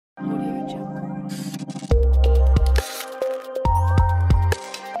Audio Jungle.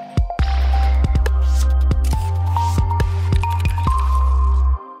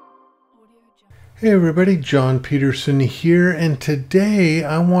 Hey everybody, John Peterson here, and today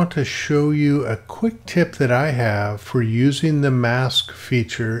I want to show you a quick tip that I have for using the mask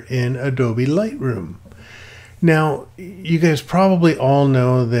feature in Adobe Lightroom. Now, you guys probably all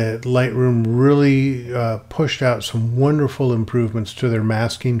know that Lightroom really pushed out some wonderful improvements to their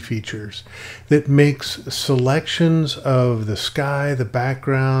masking features that makes selections of the sky, the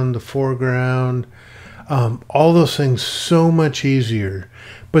background, the foreground, all those things so much easier.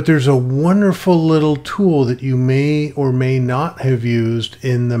 But there's a wonderful little tool that you may or may not have used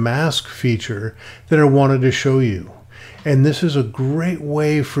in the mask feature that I wanted to show you. And this is a great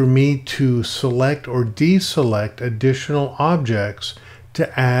way for me to select or deselect additional objects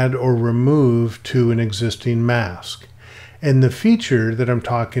to add or remove to an existing mask. And the feature that I'm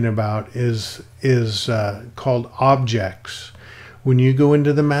talking about is called Objects. When you go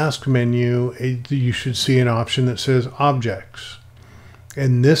into the mask menu, you should see an option that says Objects.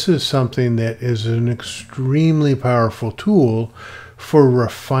 And this is something that is an extremely powerful tool for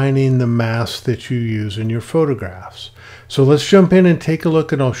refining the mask that you use in your photographs. So let's jump in and take a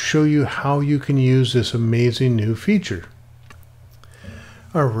look, and I'll show you how you can use this amazing new feature.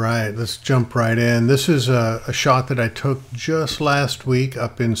 All right, let's jump right in. This is a shot that I took just last week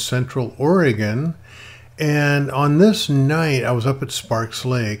up in Central Oregon. And on this night, I was up at Sparks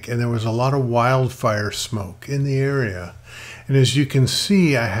Lake, and there was a lot of wildfire smoke in the area. And as you can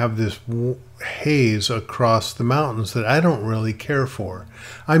see, I have this haze across the mountains that I don't really care for.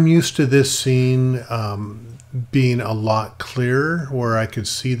 I'm used to this scene being a lot clearer, where I could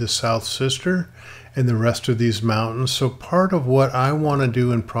see the South Sister and the rest of these mountains. So part of what I want to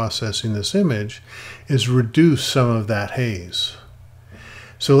do in processing this image is reduce some of that haze.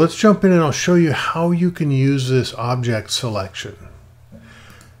 So let's jump in and I'll show you how you can use this object selection.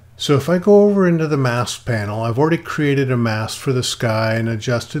 So if I go over into the mask panel, I've already created a mask for the sky and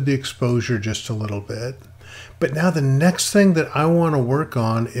adjusted the exposure just a little bit. But now the next thing that I want to work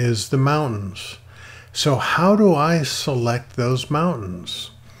on is the mountains. So how do I select those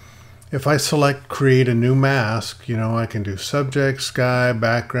mountains? If I select create a new mask, you know, I can do subject, sky,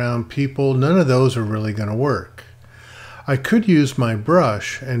 background, people. None of those are really going to work. I could use my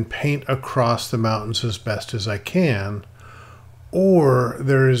brush and paint across the mountains as best as I can. Or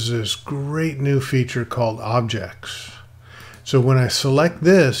there is this great new feature called Objects. So when I select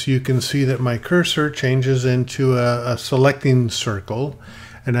this, you can see that my cursor changes into a selecting circle,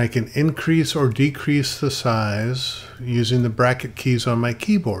 and I can increase or decrease the size using the bracket keys on my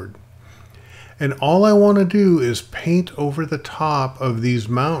keyboard. And all I want to do is paint over the top of these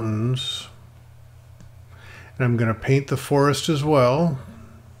mountains. And I'm going to paint the forest as well.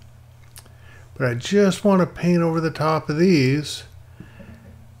 But I just want to paint over the top of these.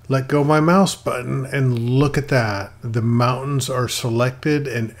 Let go of my mouse button and look at that. The mountains are selected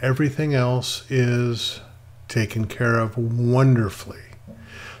and everything else is taken care of wonderfully.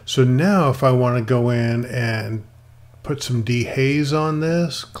 So now if I want to go in and put some dehaze on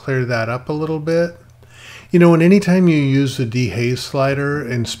this, clear that up a little bit. You know, and anytime you use the dehaze slider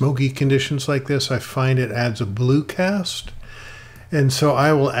in smoky conditions like this, I find it adds a blue cast. And so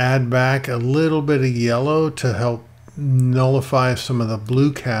I will add back a little bit of yellow to help nullify some of the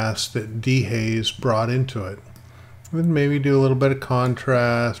blue cast that dehaze brought into it. And maybe do a little bit of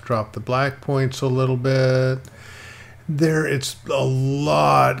contrast, drop the black points a little bit. There, it's a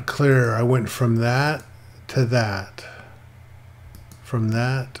lot clearer. I went from that to that. From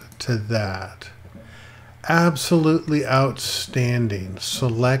that to that. Absolutely outstanding.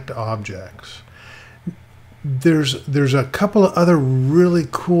 Select objects. There's a couple of other really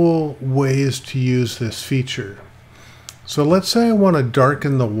cool ways to use this feature. So let's say I want to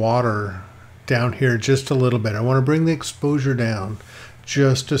darken the water down here just a little bit. I want to bring the exposure down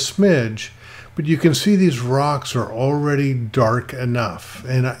just a smidge. But you can see these rocks are already dark enough,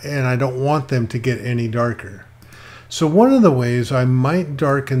 and I don't want them to get any darker. So one of the ways I might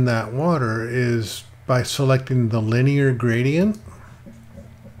darken that water is by selecting the linear gradient.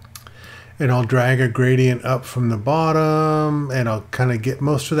 And I'll drag a gradient up from the bottom, and I'll kind of get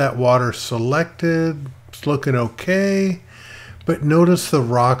most of that water selected. It's looking okay. But notice the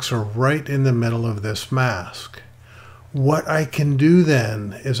rocks are right in the middle of this mask. What I can do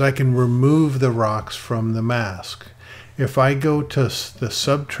then is I can remove the rocks from the mask. If I go to the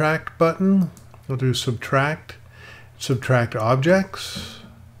subtract button, I'll do subtract objects.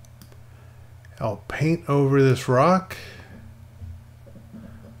 I'll paint over this rock.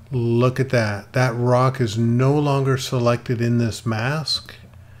 Look at that. That rock is no longer selected in this mask.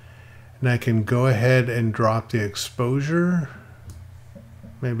 And I can go ahead and drop the exposure.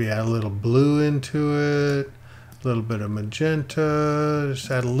 Maybe add a little blue into it, a little bit of magenta, just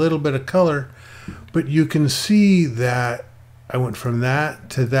add a little bit of color. But you can see that I went from that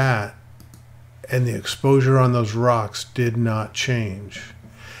to that, and the exposure on those rocks did not change.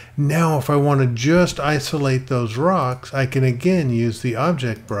 Now, if I want to just isolate those rocks, I can again use the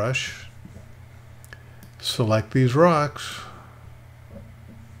object brush, select these rocks,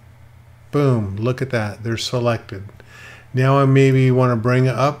 boom, look at that, they're selected. Now I maybe want to bring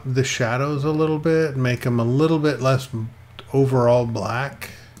up the shadows a little bit, make them a little bit less overall black.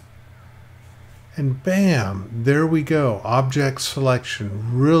 And bam, there we go. Object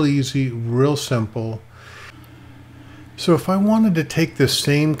selection, real easy, real simple. So if I wanted to take the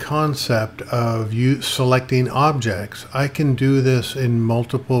same concept of you selecting objects, I can do this in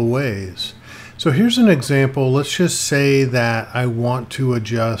multiple ways. So here's an example. Let's just say that I want to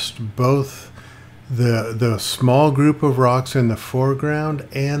adjust both the small group of rocks in the foreground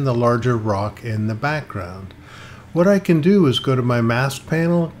and the larger rock in the background. What I can do is go to my mask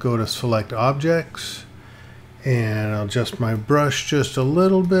panel, go to select objects, and I'll adjust my brush just a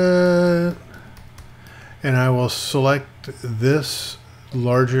little bit, and I will select this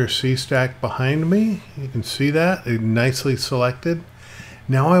larger C-stack behind me. You can see that, it's nicely selected.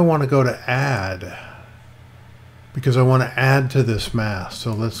 Now I want to go to add, because I want to add to this mask.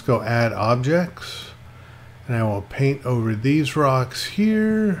 So let's go add objects, and I will paint over these rocks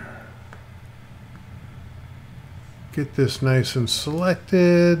here. Get this nice and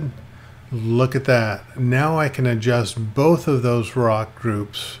selected. Look at that. Now I can adjust both of those rock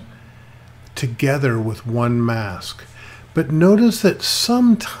groups together with one mask. But notice that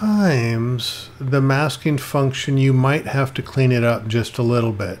sometimes the masking function, you might have to clean it up just a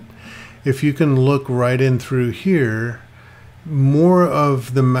little bit. If you can look right in through here, more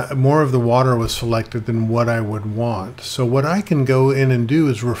of the water was selected than what I would want. So what I can go in and do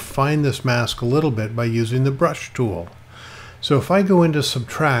is refine this mask a little bit by using the brush tool. So if I go into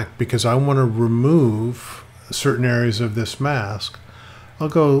subtract, because I want to remove certain areas of this mask, I'll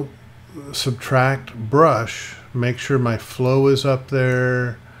go subtract brush, make sure my flow is up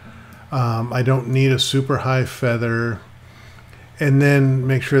there. I don't need a super high feather. And then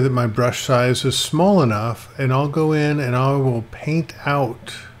make sure that my brush size is small enough, and I'll go in and I will paint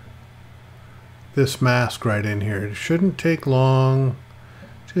out this mask right in here. It shouldn't take long.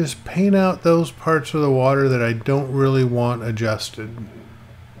 Just paint out those parts of the water that I don't really want adjusted.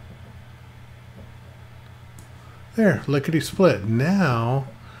 There, lickety split. Now,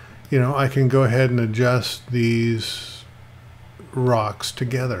 I can go ahead and adjust these rocks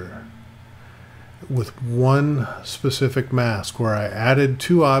together with one specific mask, where I added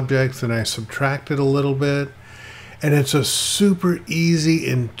two objects and I subtracted a little bit. And it's a super easy,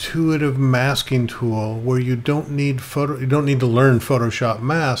 intuitive masking tool where you don't need to learn Photoshop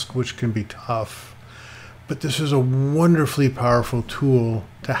Mask, which can be tough. But this is a wonderfully powerful tool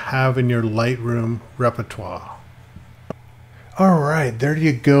to have in your Lightroom repertoire. All right, there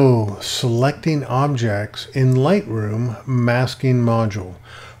you go. Selecting objects in Lightroom masking module.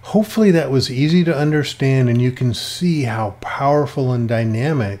 Hopefully that was easy to understand, and you can see how powerful and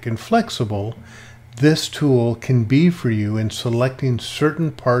dynamic and flexible this tool can be for you in selecting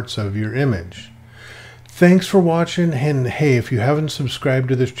certain parts of your image. Thanks for watching, and hey, if you haven't subscribed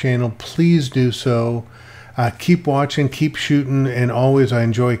to this channel, please do so. Keep watching, keep shooting, and always I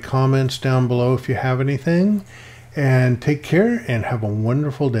enjoy comments down below if you have anything. And take care and have a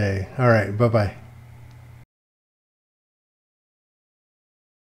wonderful day. All right, bye-bye.